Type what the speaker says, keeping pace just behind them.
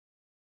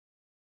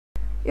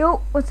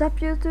Yo, what's up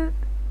YouTube?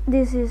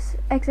 This is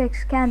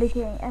XX Candy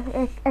King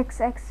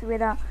XX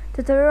with a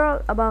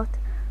tutorial about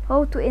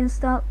how to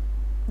install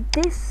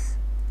this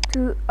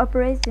to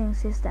operating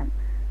system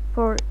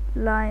for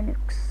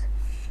Linux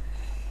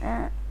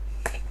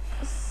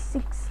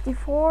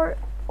 64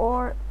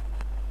 or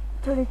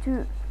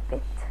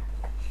 32-bit.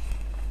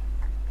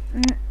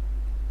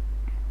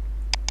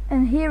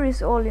 And here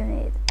is all you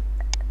need: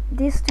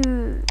 these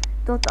two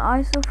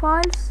 .iso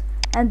files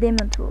and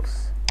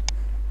Deamontools.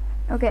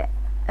 Okay,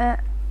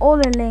 all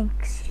the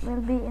links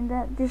will be in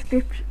the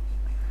description.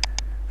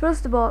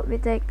 First of all, we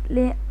take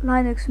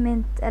Linux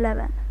Mint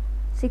 11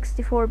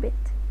 64-bit.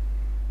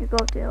 You go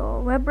to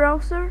your web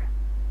browser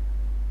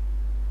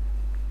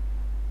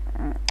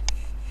and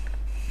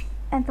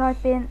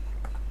type in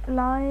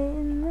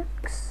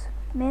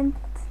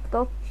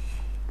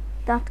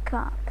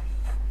linuxmint.com,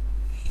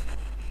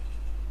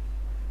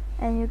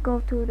 and you go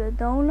to the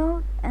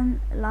download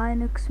and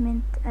Linux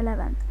Mint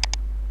 11.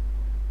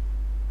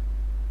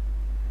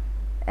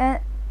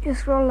 You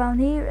scroll down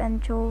here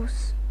and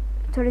choose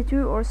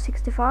 32 or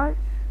 65.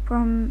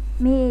 From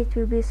me it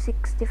will be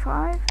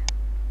 65.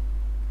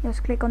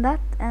 Just click on that,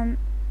 and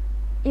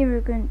here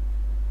you can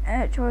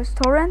choose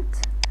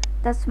torrent,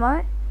 that's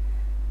mine,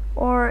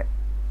 or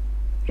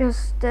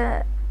just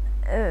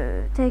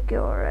take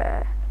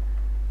your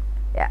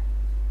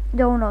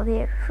download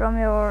here from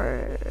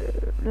your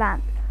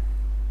LAN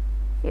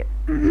here.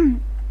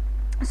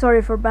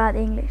 Sorry for bad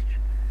English.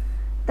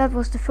 That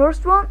was the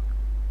first one.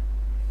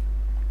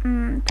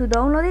 To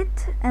download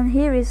it, and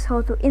here is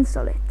how to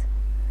install it.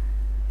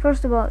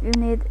 First of all, you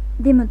need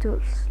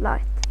Deamontools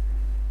Lite.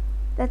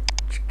 That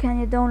can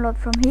you download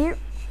from here.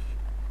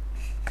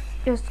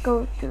 Just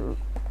go to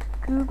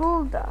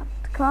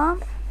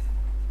google.com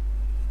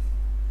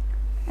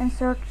and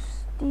search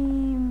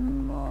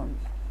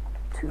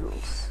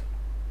Deamontools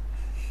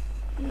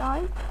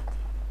Lite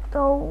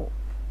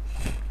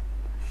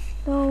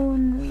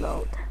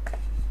download,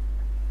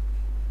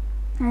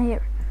 and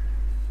here,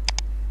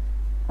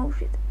 oh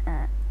shit,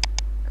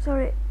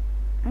 sorry,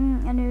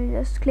 and you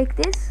just click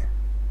this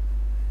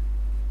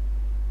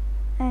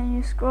and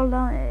you scroll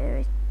down,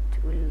 it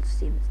will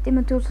see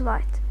Deamontools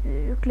Lite.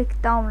 You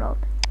click download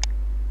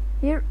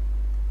here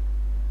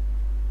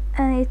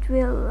and it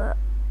will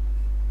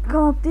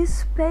come up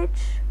this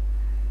page,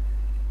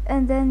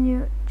 and then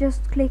you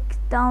just click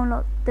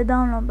download, the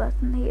download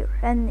button here,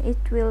 and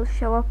it will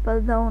show up a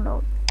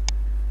download.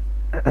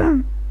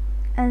 And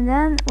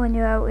then when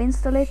you have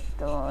installed it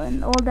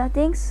and all that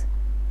things,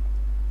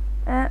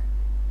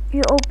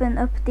 you open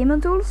up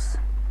Deamontools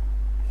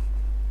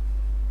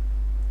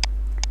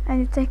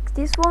and you take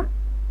this one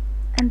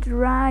and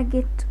drag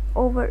it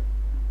over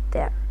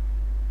there,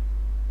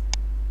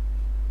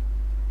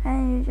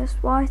 and you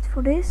just wait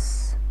for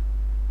this,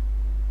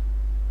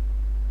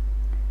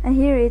 and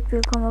here it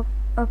will come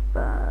up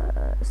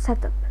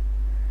setup,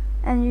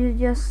 and you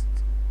just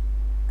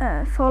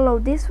follow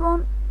this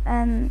one,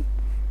 and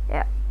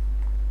yeah,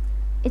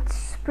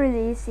 it's pretty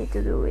easy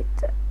to do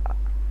it.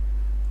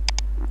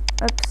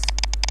 Oops,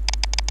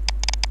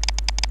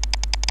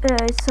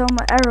 it's some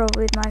error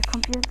with my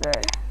computer.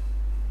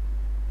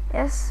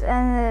 Yes,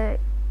 and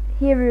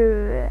here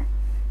you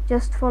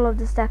just follow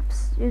the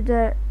steps. You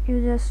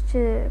just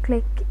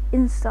click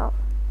install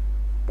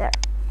there,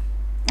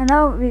 and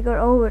now we go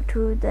over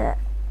to the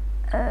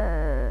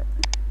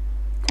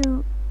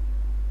to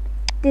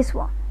this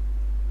one,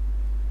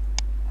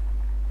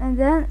 and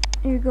then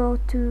you go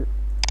to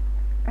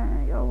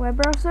your web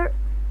browser,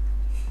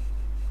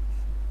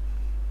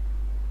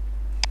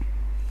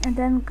 and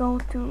then go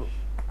to,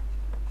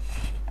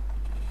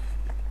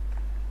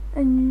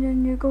 and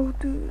then you go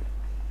to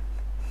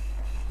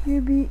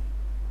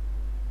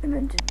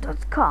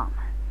ubuntu.com.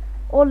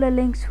 all the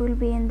links will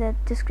be in the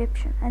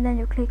description, and then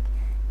you click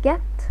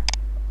get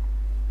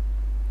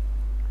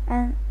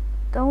and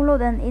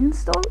download and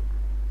install,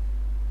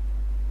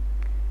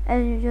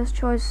 and you just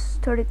choose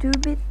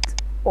 32-bit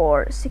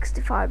or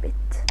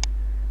 65-bit.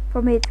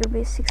 For me it will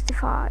be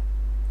 65.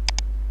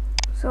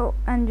 So,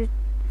 and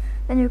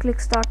then you click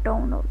start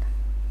download,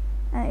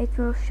 and it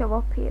will show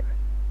up here.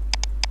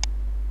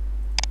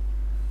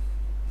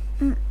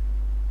 And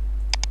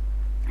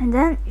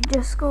then you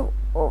just go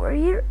over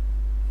here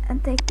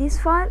and take this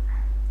file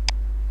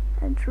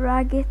and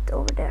drag it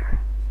over there,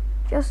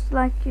 just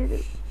like you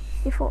did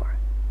before.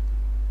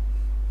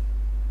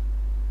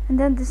 And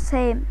then the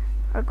same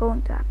are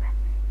going to happen.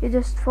 You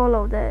just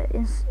follow the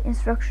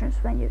instructions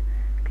when you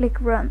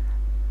click run.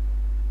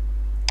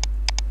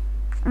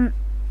 And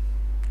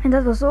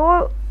that was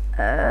all.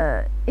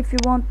 If you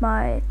want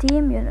my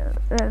team,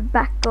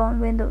 back on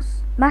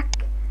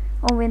Mac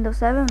on Windows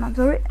 7, I'm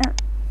sorry,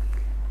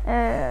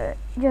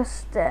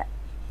 just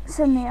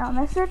send me a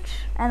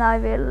message, and I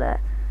will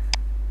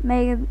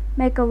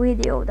make a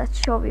video that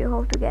shows you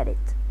how to get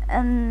it.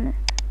 And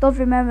don't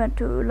remember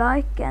to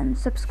like and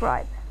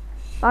subscribe.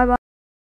 Bye bye.